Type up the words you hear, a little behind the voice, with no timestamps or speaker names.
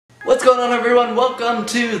What's going on, everyone? Welcome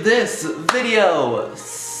to this video.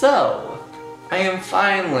 So, I am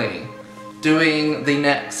finally doing the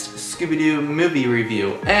next Scooby-Doo movie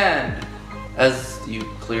review, and as you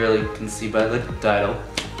clearly can see by the title,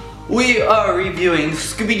 we are reviewing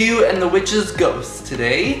Scooby-Doo and the Witch's Ghost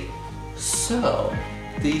today. So,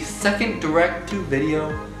 the second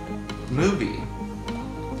direct-to-video movie.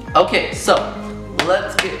 Okay, so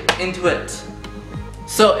let's get into it.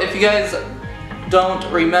 So, if you guys don't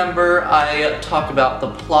remember, I talk about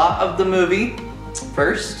the plot of the movie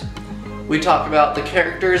first. We talk about the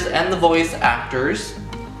characters and the voice actors.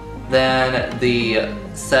 Then the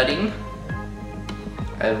setting.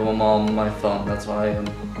 I have them on my phone, that's why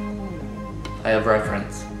I have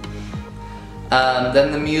reference.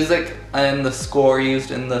 Then the music and the score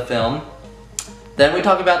used in the film. Then we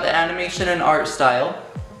talk about the animation and art style.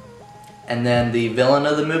 And then the villain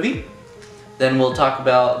of the movie. Then we'll talk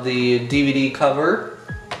about the DVD cover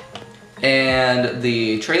and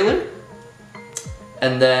the trailer,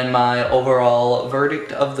 and then my overall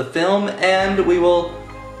verdict of the film, and we will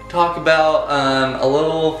talk about a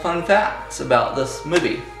little fun facts about this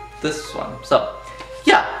movie, this one. So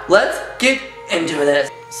yeah, let's get into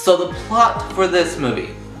this. So the plot for this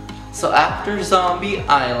movie. So after Zombie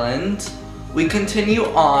Island, we continue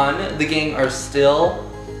on. The gang are still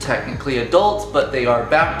technically adults, but they are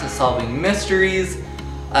back to solving mysteries.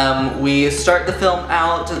 We start the film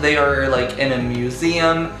out, they are like in a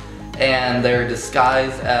museum, and they're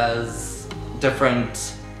disguised as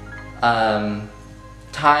different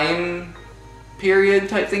time period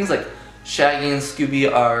type things. Like Shaggy and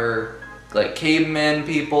Scooby are like cavemen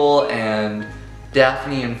people, and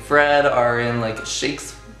Daphne and Fred are in like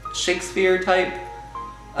Shakespeare type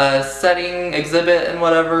setting, exhibit and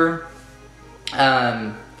whatever.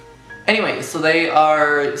 Anyway, so they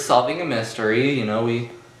are solving a mystery, you know,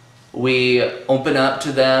 we open up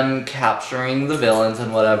to them capturing the villains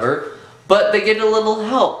and whatever, but they get a little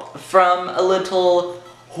help from a little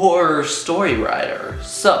horror story writer.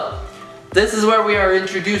 So, this is where we are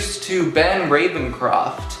introduced to Ben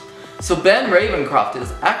Ravencroft. So Ben Ravencroft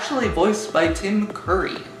is actually voiced by Tim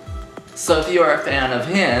Curry. So if you are a fan of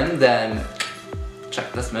him, then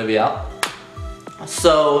check this movie out.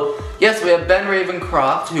 So, yes, we have Ben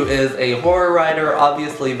Ravencroft, who is a horror writer.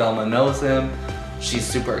 Obviously, Velma knows him. She's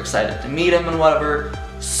super excited to meet him and whatever.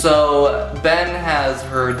 So, Ben has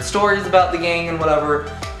heard stories about the gang and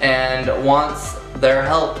whatever, and wants their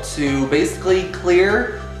help to basically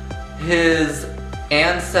clear his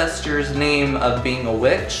ancestor's name of being a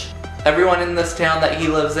witch. Everyone in this town that he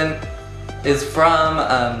lives in is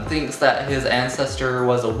from, thinks that his ancestor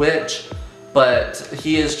was a witch, but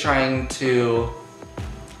he is trying to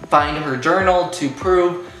find her journal to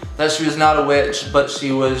prove that she was not a witch, but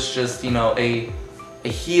she was just, you know, a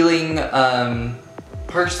healing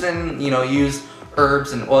person, you know, use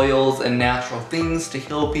herbs and oils and natural things to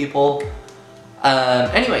heal people.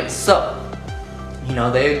 Anyway, so, you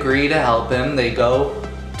know, they agree to help him. They go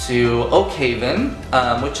to Oak Haven,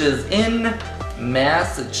 which is in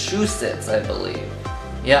Massachusetts, I believe.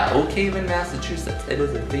 Yeah, Oak Haven, Massachusetts. It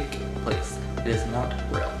is a fake place. It is not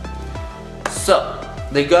real. So,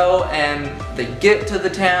 they go and they get to the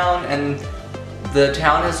town, and the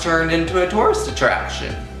town has turned into a tourist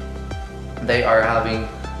attraction. They are having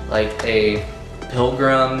like a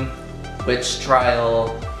pilgrim witch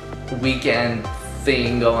trial weekend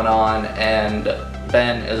thing going on, and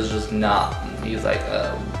Ben is just not. He's like,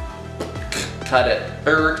 cut it.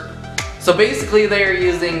 So basically they are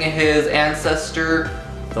using his ancestor,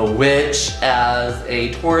 the witch, as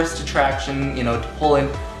a tourist attraction, you know, to pull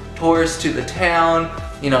in tourists to the town,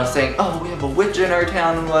 you know, saying, oh, we have a witch in our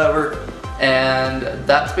town and whatever. And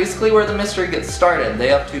that's basically where the mystery gets started. They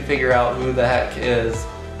have to figure out who the heck is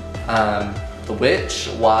the witch,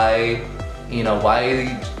 why, you know,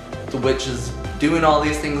 why the witch is doing all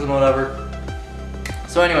these things and whatever.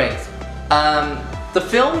 So anyways, the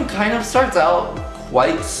film kind of starts out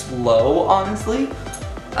quite slow, honestly.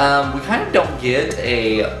 We kind of don't get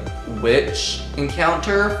a witch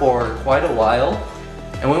encounter for quite a while.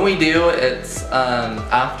 And when we do, it's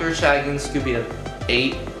after Shaggy and Scooby have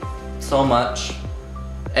ate so much,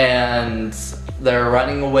 and they're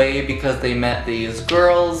running away because they met these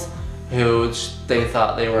girls who they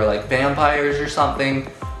thought they were like vampires or something,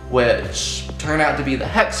 which turn out to be the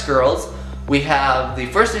Hex Girls. We have the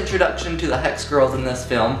first introduction to the Hex Girls in this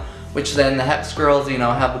film, which then the Hex Girls, you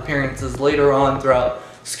know, have appearances later on throughout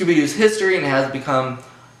Scooby-Doo's history, and has become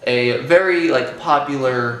a very like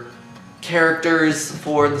popular characters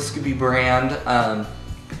for the Scooby brand.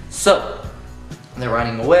 So they're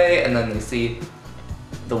running away, and then they see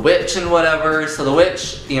the witch and whatever. So the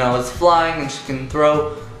witch, you know, is flying, and she can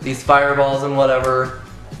throw these fireballs and whatever.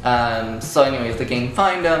 So anyways, the gang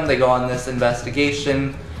find them, they go on this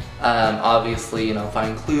investigation, obviously, you know,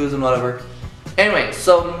 find clues and whatever. Anyway,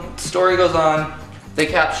 so story goes on, they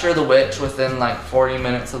capture the witch within like 40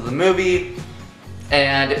 minutes of the movie,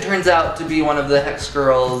 and it turns out to be one of the Hex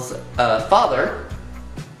Girl's father,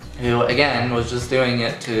 who again was just doing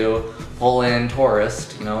it to pull in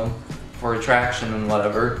tourists, you know, for attraction and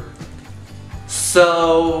whatever.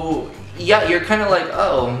 So yeah, you're kind of like,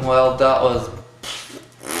 oh, well, that was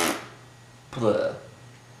bleh.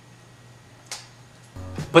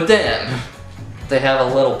 But then they have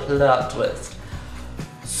a little plot twist.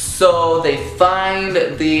 So they find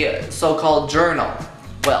the so-called journal.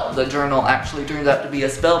 Well, the journal actually turns out to be a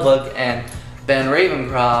spell book, and Ben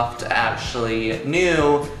Ravencroft actually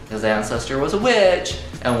knew his ancestor was a witch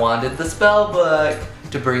and wanted the spell book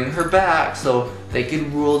to bring her back so they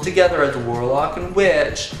could rule together as a warlock and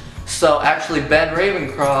witch. So actually Ben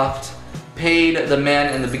Ravencroft paid the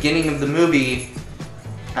men in the beginning of the movie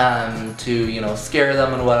to, you know, scare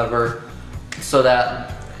them and whatever, so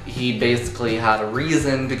that he basically had a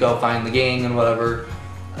reason to go find the gang and whatever,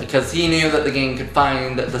 because he knew that the gang could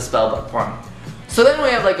find the spellbook for him. So then we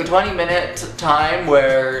have like a 20-minute time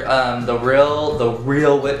where the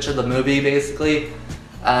real witch of the movie basically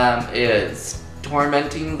is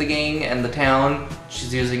tormenting the gang and the town.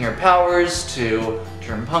 She's using her powers to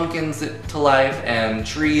turn pumpkins to life and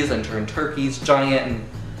trees and turn turkeys giant and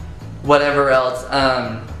whatever else.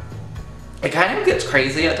 It kind of gets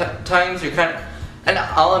crazy at times. You're kind of, and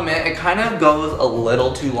I'll admit, it kind of goes a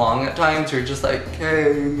little too long at times. You're just like,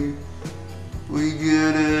 okay, we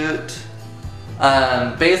get it.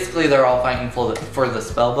 Basically, they're all fighting for the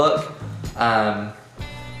spell book.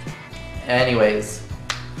 Anyways,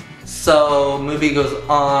 so movie goes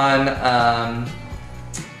on.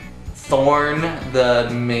 Thorn, the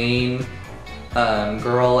main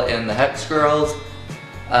girl in the Hex Girls,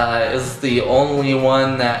 is the only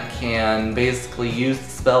one that can basically use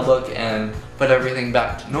the spellbook and put everything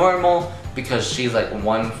back to normal, because she's like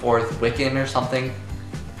 1/4 Wiccan or something.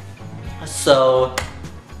 So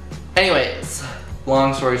anyways,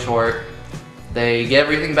 long story short, they get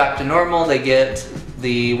everything back to normal, they get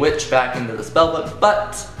the witch back into the spellbook,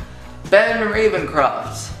 but Ben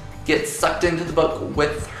Ravencroft gets sucked into the book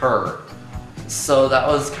with her. So that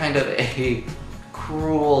was kind of a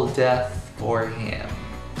cruel death for him.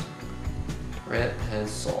 Rip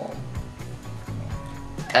his soul.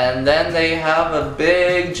 And then they have a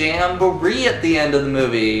big jamboree at the end of the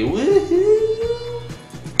movie. Woohoo!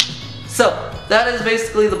 So that is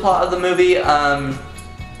basically the plot of the movie. Can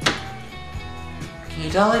you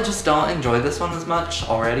tell I just don't enjoy this one as much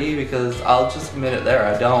already? Because I'll just admit it there,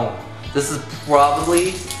 I don't. This is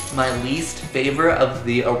probably my least favorite of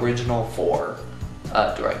the original 4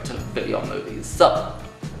 direct-to-video movies. So,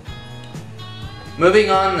 moving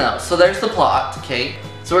on now. So there's the plot, okay?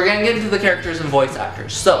 So we're gonna get into the characters and voice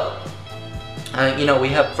actors. So, you know, we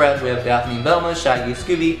have Fred, we have Daphne and Velma, Shaggy,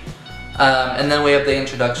 Scooby, and then we have the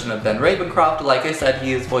introduction of Ben Ravencroft. Like I said,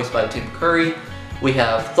 he is voiced by Tim Curry. We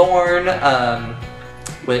have Thorn,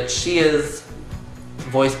 which she is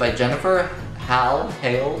voiced by Jennifer Hale.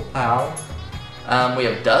 We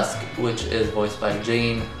have Dusk, which is voiced by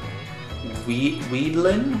Jane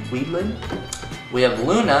Weedlin. We have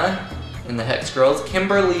Luna in the Hex Girls,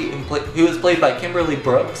 Kimberly, who is played by Kimberly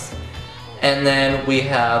Brooks. And then we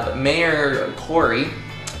have Mayor Corey,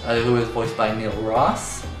 who is voiced by Neil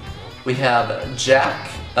Ross. We have Jack,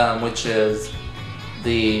 which is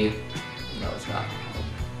the, no it's not.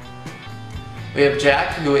 We have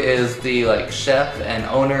Jack, who is the like chef and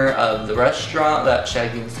owner of the restaurant that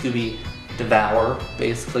Shaggy and Scooby devour,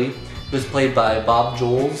 basically, who's played by Bob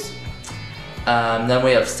Joles. Then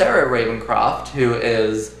we have Sarah Ravencroft, who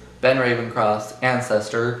is Ben Ravencroft's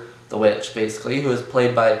ancestor, the witch, basically, who is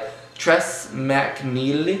played by Tress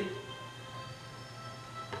MacNeille.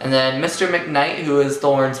 And then Mr. McKnight, who is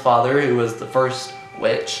Thorn's father, who was the first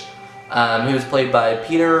witch, who is played by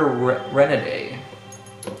Peter Renaday.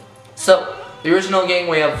 So, the original gang,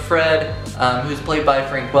 we have Fred, who's played by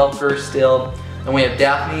Frank Welker still. Then we have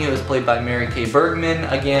Daphne, who is played by Mary Kay Bergman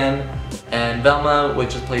again. And Velma,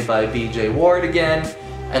 which is played by B.J. Ward again.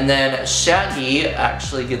 And then Shaggy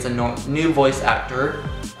actually gets a new voice actor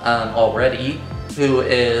already, who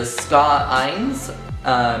is Scott Ines.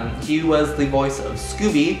 He was the voice of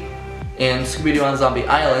Scooby in Scooby-Doo on Zombie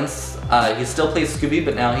Islands. He still plays Scooby,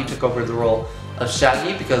 but now he took over the role of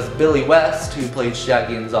Shaggy because Billy West, who played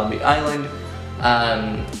Shaggy in Zombie Island,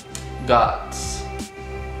 got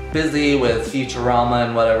busy with Futurama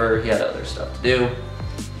and whatever. He had other stuff to do.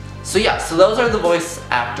 So yeah, so those are the voice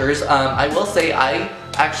actors. I will say I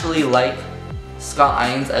actually like Scott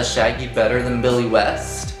Innes as Shaggy better than Billy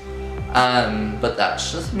West, but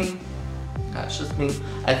that's just me. That's just me.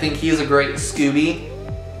 I think he's a great Scooby,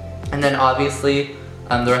 and then obviously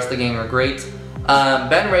the rest of the gang are great.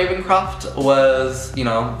 Ben Ravencroft was, you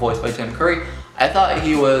know, voiced by Tim Curry. I thought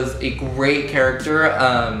he was a great character.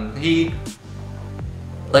 He,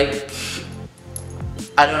 like,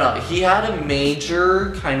 I don't know, he had a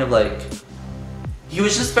major kind of like, he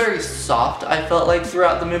was just very soft, I felt like,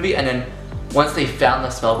 throughout the movie, and then once they found the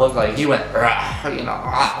spellbook, like, he went, you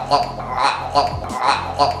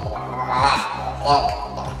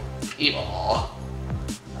know,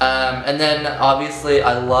 and then obviously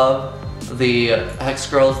I love the Hex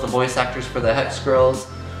Girls, the voice actors for the Hex Girls.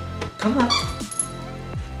 Come on.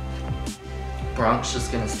 Bronk's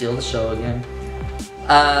just gonna steal the show again.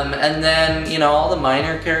 And then, you know, all the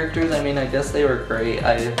minor characters, I mean, I guess they were great.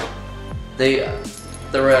 The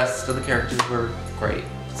rest of the characters were great.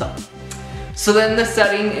 So then the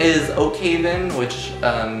setting is Oakhaven, which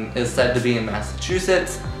is said to be in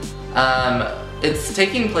Massachusetts. It's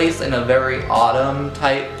taking place in a very autumn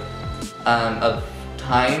type of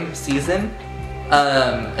season,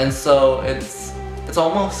 and so it's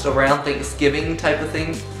almost around Thanksgiving type of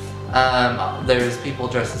thing. There's people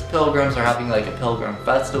dressed as pilgrims or having like a pilgrim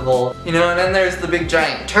festival, you know, and then there's the big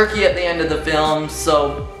giant turkey at the end of the film.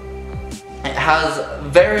 So it has a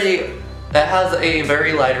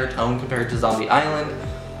very lighter tone compared to Zombie Island,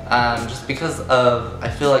 just because of, I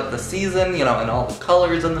feel like, the season, you know, and all the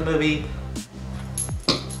colors in the movie.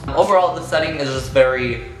 Overall, the setting is just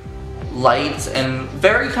very light and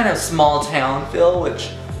very kind of small town feel, which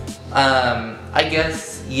I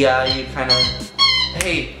guess, yeah, you kind of,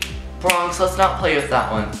 hey, Bronx, let's not play with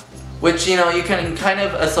that one. Which, you know, you can kind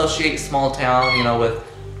of associate small town, you know, with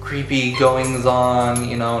creepy goings on,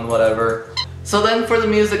 you know, and whatever. So then for the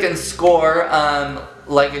music and score,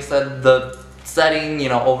 like I said, the setting, you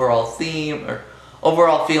know, overall theme, or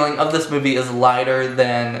overall feeling of this movie is lighter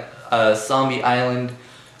than Zombie Island.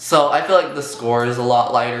 So I feel like the score is a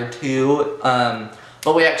lot lighter too.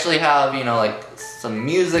 But we actually have, you know, like some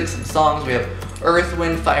music, some songs. We have Earth,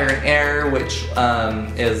 Wind, Fire, and Air, which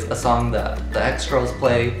is a song that the Hex Girls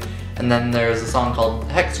play. And then there's a song called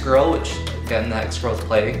Hex Girl, which again the Hex Girls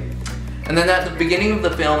play. And then at the beginning of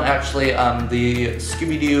the film, actually, the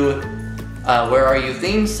Scooby-Doo Where Are You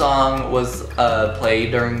theme song was played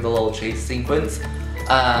during the little chase sequence.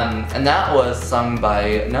 And that was sung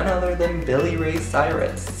by none other than Billy Ray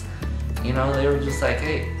Cyrus. You know, they were just like,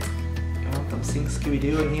 hey, you want to come sing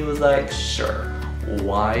Scooby-Doo? And he was like, sure,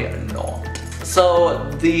 why not? So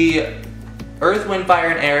the Earth, Wind, Fire,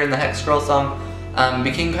 and Air and the Hex Girl song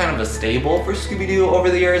became kind of a staple for Scooby-Doo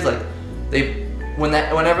over the years. Like,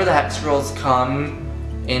 whenever the Hex Girls come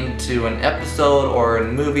into an episode or a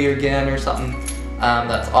movie again or something,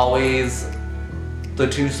 that's always the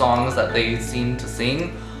two songs that they seem to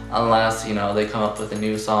sing, unless, you know, they come up with a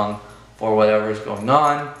new song for whatever's going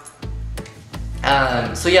on.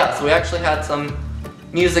 So yeah, so we actually had some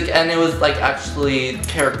music, and it was like actually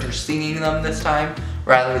characters singing them this time,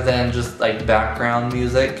 rather than just like background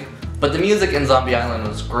music. But the music in Zombie Island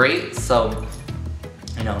was great, so,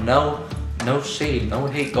 you know, no shade, no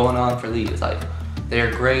hate going on for these.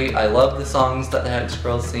 They're great. I love the songs that the Hex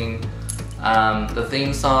Girls sing. The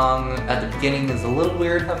theme song at the beginning is a little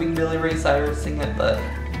weird having Billy Ray Cyrus sing it, but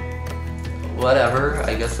whatever,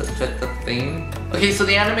 I guess it fit the theme. Okay, so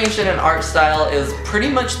the animation and art style is pretty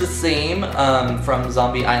much the same from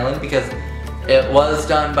Zombie Island, because it was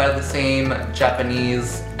done by the same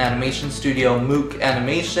Japanese animation studio, Mook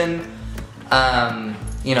Animation.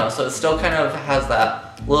 You know, so it still kind of has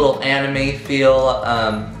that little anime feel.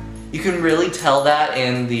 You can really tell that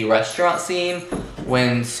in the restaurant scene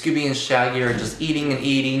when Scooby and Shaggy are just eating and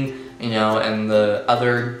eating, you know, and the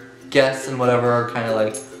other guests and whatever are kind of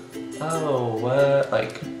like, oh, what?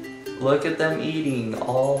 Like, look at them eating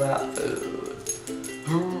all that food.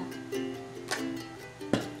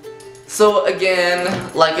 So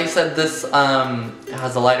again, like I said, this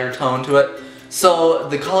has a lighter tone to it. So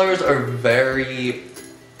the colors are very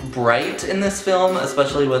bright in this film,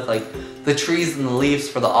 especially with like the trees and the leaves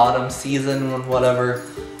for the autumn season and whatever.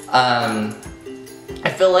 I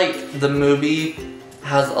feel like the movie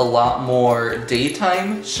has a lot more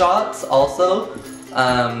daytime shots also.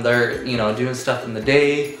 They're, you know, doing stuff in the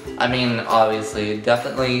day. I mean, obviously, it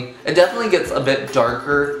definitely gets a bit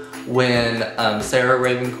darker when Sarah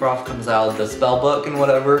Ravencroft comes out of the spellbook and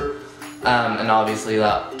whatever. And obviously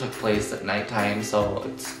that took place at nighttime, so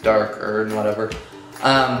it's darker and whatever.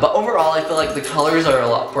 But overall, I feel like the colors are a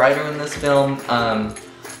lot brighter in this film.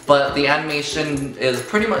 But the animation is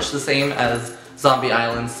pretty much the same as Zombie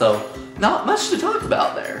Island, so not much to talk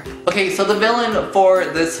about there. Okay, so the villain for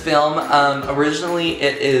this film, originally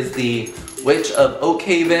it is the Witch of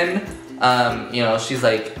Oakhaven. You know, she's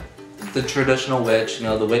like the traditional witch, you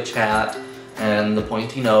know, the witch hat and the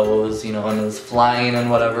pointy nose, you know, and is flying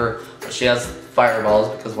and whatever. But she has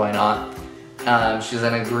fireballs because why not? She's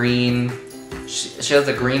in a green, she has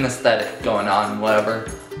a green aesthetic going on, whatever.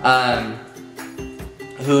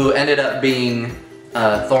 Who ended up being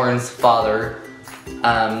Thorne's father.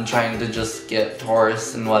 Trying to just get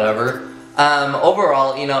Taurus and whatever.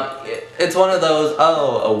 Overall, you know, it's one of those,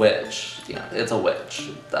 oh, a witch. You know, it's a witch.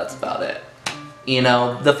 That's about it. You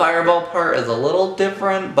know, the fireball part is a little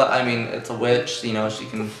different, but I mean, it's a witch. You know, she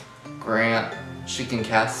can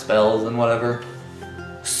cast spells and whatever.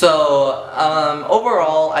 So,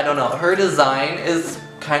 overall, I don't know. Her design is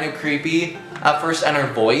kind of creepy at first, and her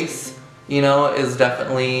voice, you know, is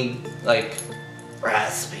definitely like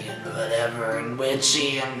raspy and whatever and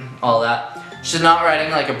witchy and all that. She's not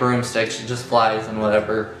riding like a broomstick, she just flies and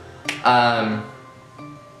whatever.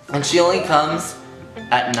 And she only comes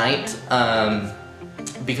at night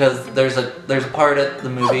because there's a part of the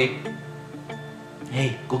movie.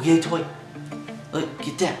 Hey, go get a toy. Look,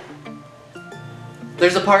 get that.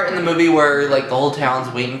 There's a part in the movie where like the whole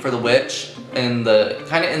town's waiting for the witch in the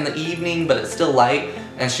kind of in the evening, but it's still light,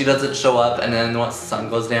 and she doesn't show up, and then once the sun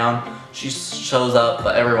goes down, she shows up,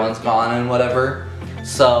 but everyone's gone and whatever.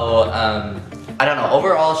 So, I don't know.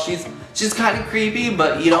 Overall, she's kind of creepy,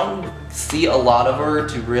 but you don't see a lot of her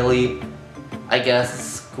to really, I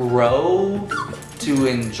guess, grow to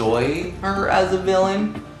enjoy her as a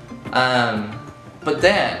villain. But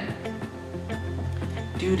then,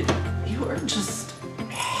 dude, you are just...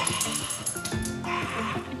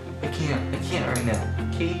 I can't right now.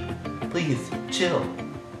 Okay? Please, chill.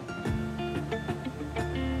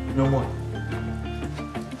 No more.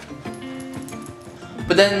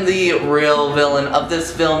 But then the real villain of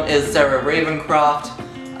this film is Sarah Ravencroft.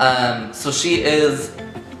 So she is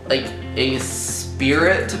like a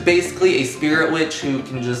spirit, basically a spirit witch who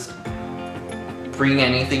can just bring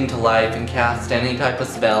anything to life and cast any type of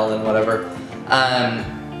spell and whatever.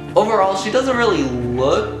 Overall, she doesn't really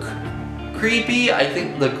look creepy. I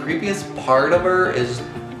think the creepiest part of her is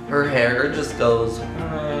her hair just goes...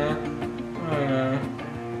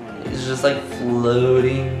 It's just like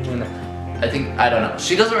floating, and I don't know.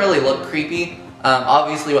 She doesn't really look creepy.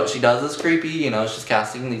 Obviously what she does is creepy, you know, she's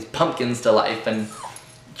casting these pumpkins to life and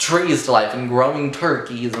trees to life and growing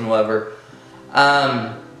turkeys and whatever.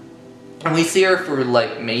 And we see her for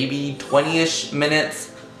like maybe 20-ish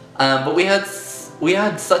minutes, but we had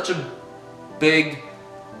such a big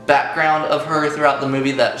background of her throughout the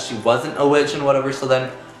movie that she wasn't a witch and whatever, so then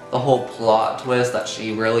the whole plot twist that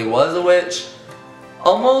she really was a witch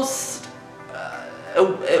almost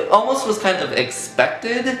it almost was kind of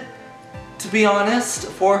expected, to be honest,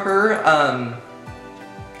 for her.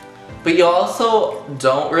 But you also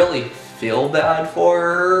don't really feel bad for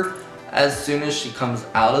her as soon as she comes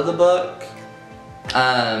out of the book.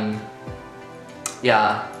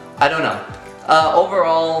 Yeah, I don't know.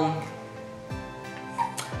 Overall,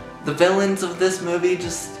 the villains of this movie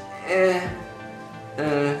just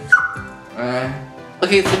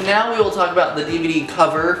Okay, so now we will talk about the DVD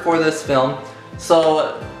cover for this film.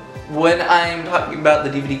 So when I'm talking about the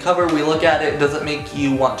DVD cover, we look at it. Does it make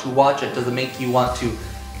you want to watch it? Does it make you want to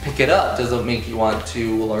pick it up? Does it make you want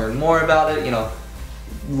to learn more about it? You know,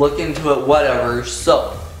 look into it, whatever.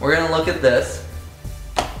 So we're gonna look at this.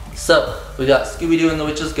 So we got Scooby-Doo and the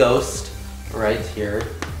Witch's Ghost right here,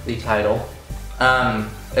 the title.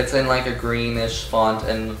 It's in like a greenish font,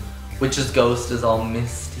 and Witch's Ghost is all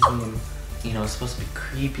misty and, you know, supposed to be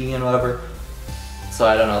creepy and whatever. So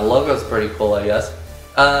I don't know, the logo's pretty cool, I guess.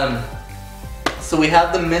 So we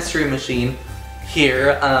have the Mystery Machine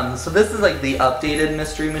here. So this is like the updated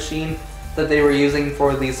Mystery Machine that they were using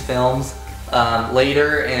for these films.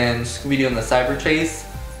 Later in Scooby-Doo and the Cyber Chase,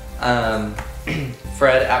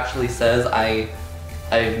 Fred actually says, I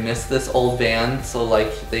miss this old van, so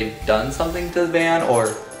like they've done something to the van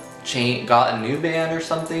or got a new van or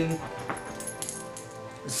something.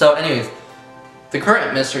 So anyways, the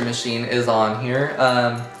current Mystery Machine is on here,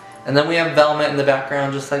 and then we have Velma in the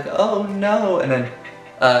background just like, oh no, and then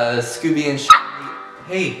Scooby and Shaggy,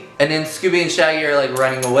 hey, and then Scooby and Shaggy are like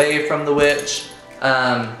running away from the witch.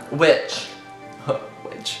 Witch.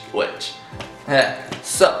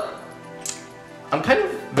 So, I'm kind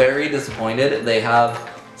of very disappointed they have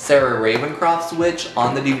Sarah Ravencroft's witch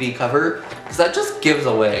on the DVD cover, because that just gives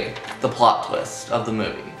away the plot twist of the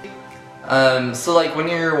movie. So like when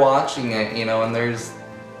you're watching it, you know, and there's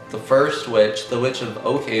the first witch, the Witch of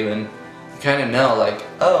Oakhaven, kind of know, like,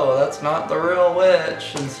 oh, that's not the real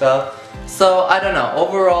witch and stuff. So I don't know.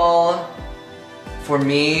 Overall, for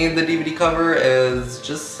me, the DVD cover is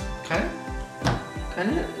just kind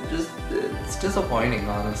of just, it's disappointing,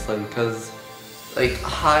 honestly, because like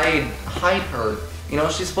hide her. You know,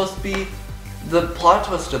 she's supposed to be the plot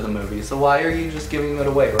twist of the movie, so why are you just giving it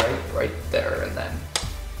away right there and then?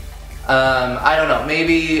 I don't know,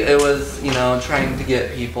 maybe it was, you know, trying to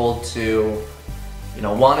get people to, you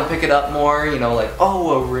know, want to pick it up more, you know, like,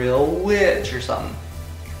 oh, a real witch or something.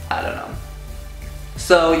 I don't know.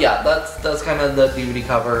 So yeah, that's kind of the DVD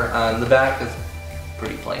cover. The back is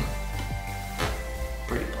pretty plain.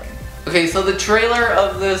 Pretty plain. Okay, so the trailer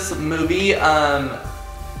of this movie, it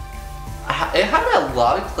had a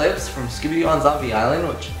lot of clips from Scooby-Doo on Zombie Island,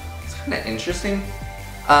 which is kind of interesting.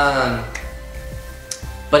 But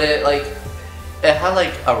it had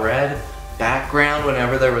like a red background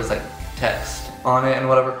whenever there was like text on it and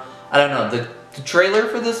whatever. I don't know, the trailer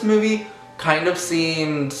for this movie kind of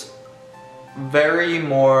seemed very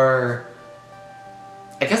more,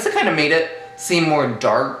 I guess it kind of made it seem more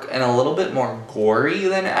dark and a little bit more gory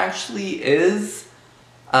than it actually is.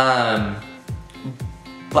 But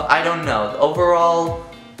I don't know. Overall,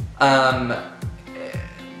 the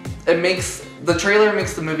trailer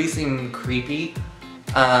makes the movie seem creepy.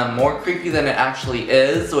 More creepy than it actually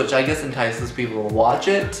is, which I guess entices people to watch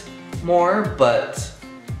it more, but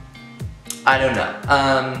I don't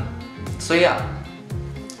know. So yeah,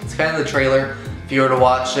 it's kind of the trailer. If you were to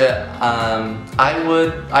watch it,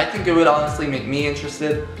 I think it would honestly make me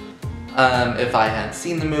interested if I had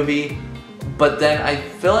seen the movie, but then I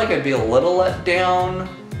feel like I'd be a little let down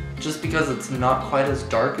just because it's not quite as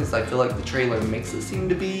dark as I feel like the trailer makes it seem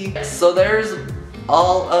to be. So there's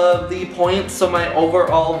all of the points. So my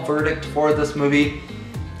overall verdict for this movie,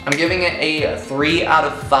 I'm giving it a 3 out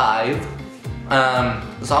of 5.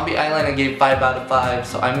 Zombie Island I gave 5 out of 5,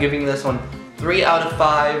 so I'm giving this one 3 out of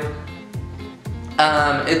 5.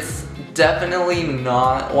 It's definitely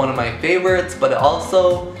not one of my favorites, but it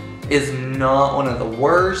also is not one of the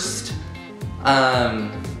worst.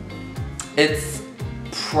 It's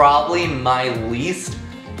probably my least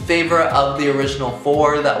favorite of the original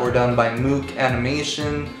 4 that were done by Mook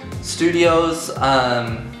Animation Studios.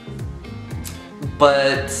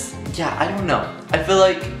 But yeah, I don't know. I feel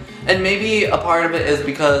like, and maybe a part of it is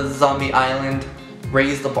because Zombie Island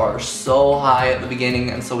raised the bar so high at the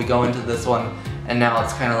beginning, and so we go into this one and now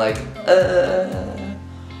it's kind of like,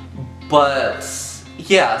 But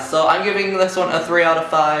yeah, so I'm giving this one a 3 out of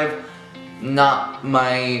 5. Not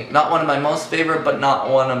one of my most favorite, but not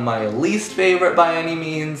one of my least favorite by any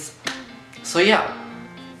means. So yeah.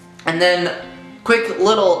 And then, quick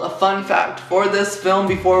little fun fact for this film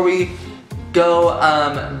before we go.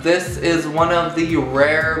 This is one of the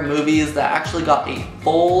rare movies that actually got a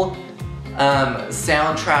full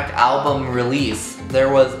soundtrack album release.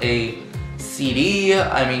 There was a CD,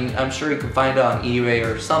 I mean, I'm sure you can find it on eBay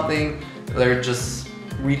or something. They're just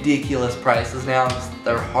ridiculous prices now,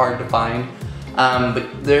 they're hard to find.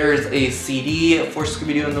 But there's a CD for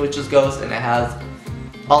Scooby-Doo and the Witch's Ghost, and it has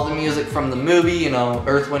all the music from the movie, you know,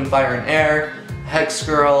 Earth, Wind, Fire, and Air, Hex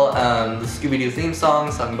Girl, the Scooby-Doo theme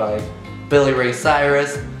song sung by Billy Ray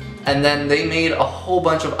Cyrus, and then they made a whole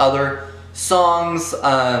bunch of other songs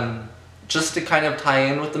just to kind of tie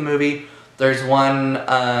in with the movie. There's one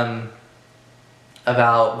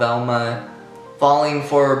about Velma falling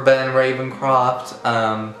for Ben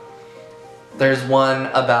Ravencroft. There's one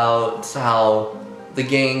about how the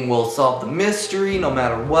gang will solve the mystery no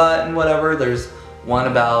matter what and whatever. There's one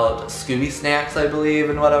about Scooby Snacks, I believe,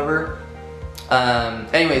 and whatever.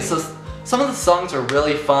 Anyway, so some of the songs are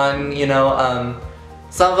really fun, you know.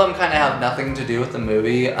 Some of them kind of have nothing to do with the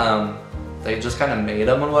movie. They just kind of made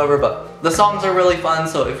them and whatever, but the songs are really fun,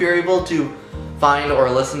 so if you're able to find or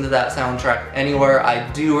listen to that soundtrack anywhere, I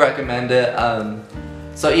do recommend it.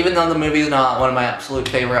 So even though the movie is not one of my absolute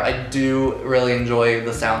favorite, I do really enjoy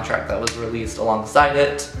the soundtrack that was released alongside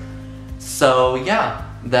it. So yeah,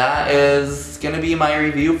 that is gonna be my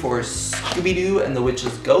review for Scooby-Doo and the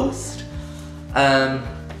Witch's Ghost. I'm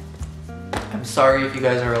sorry if you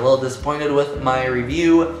guys are a little disappointed with my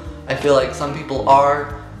review. I feel like some people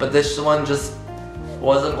are, but this one just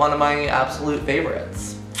wasn't one of my absolute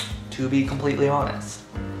favorites, to be completely honest.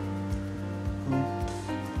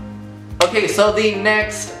 Okay, so the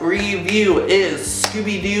next review is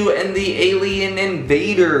Scooby-Doo and the Alien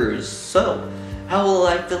Invaders. So, how will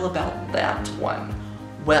I feel about that one?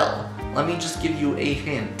 Well, let me just give you a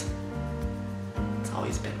hint. It's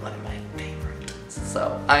always been one of my favorites.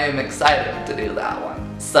 So, I am excited to do that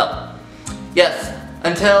one. So, yes,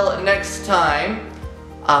 until next time,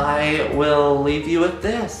 I will leave you with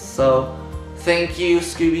this. So, Thank you,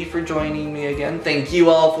 Scooby, for joining me again. Thank you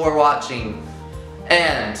all for watching.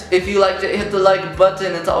 And if you liked it, hit the like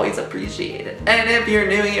button. It's always appreciated. And if you're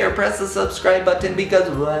new here, press the subscribe button because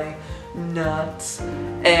why not?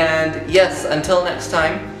 And yes, until next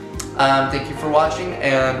time, thank you for watching,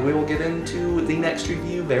 and we will get into the next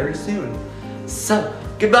review very soon. So,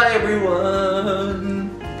 goodbye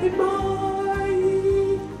everyone. Goodbye.